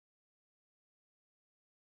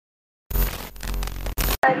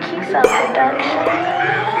Lil Keso production.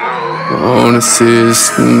 I wanna see it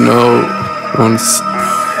snow.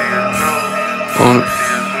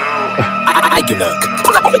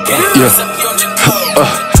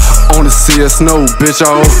 I wanna see it snow, bitch. I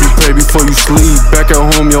hope you pray before you sleep. Back at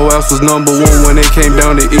home, your ass was #1 when they came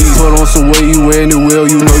down to eat. Put on some weight, you wear any will,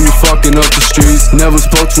 you know you fucking up the streets. Never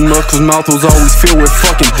spoke too much, cause mouth was always filled with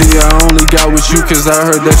fucking D. I only got with you cause I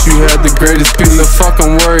heard that you had the greatest P. The fuck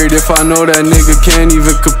I'm worried if I know that nigga can't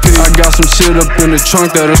even compete. I got some shit up in the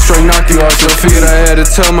trunk that'll straight knock you out your feet. I had to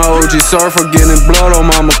tell my OG sorry for getting blood on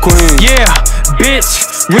my McQueen. Yeah,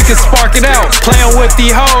 bitch, we can spark it out. Playing with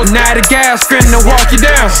the hoes, now the gas finna walk you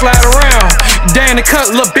down. Slide around, Dangg the cut,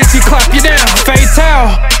 little bitch, he clap you down.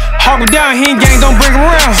 Fatal, hog him down, he ain't gang, don't bring him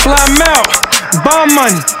around. Fly him out, bomb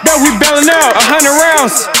money, that we bailing out. 100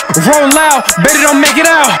 rounds, roll loud, bet it don't make it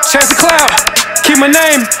out. Chase the cloud, keep my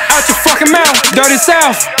name out your fucking mouth. Dirty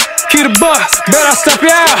South, keep the buck, bet I'll step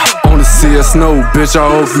you out. I wanna see it snow, bitch. I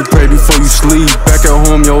hope you pray before you sleep. Back at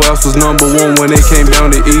home, your ass was #1 when they came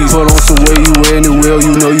down to eat. Put on some weight, you wear any will,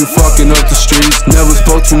 you know you fucking up the streets. Never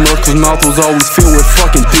spoke too much, cause mouth was always filled with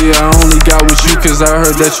fucking D. I only got with you cause I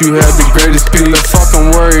heard that you had the greatest P. The fuck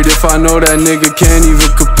I'm worried if I know that nigga can't even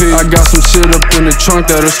compete. I got some shit up in the trunk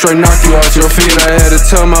that'll straight knock you out your feet. I had to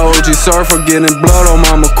tell my OG sorry for getting blood on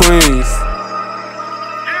my McQueens.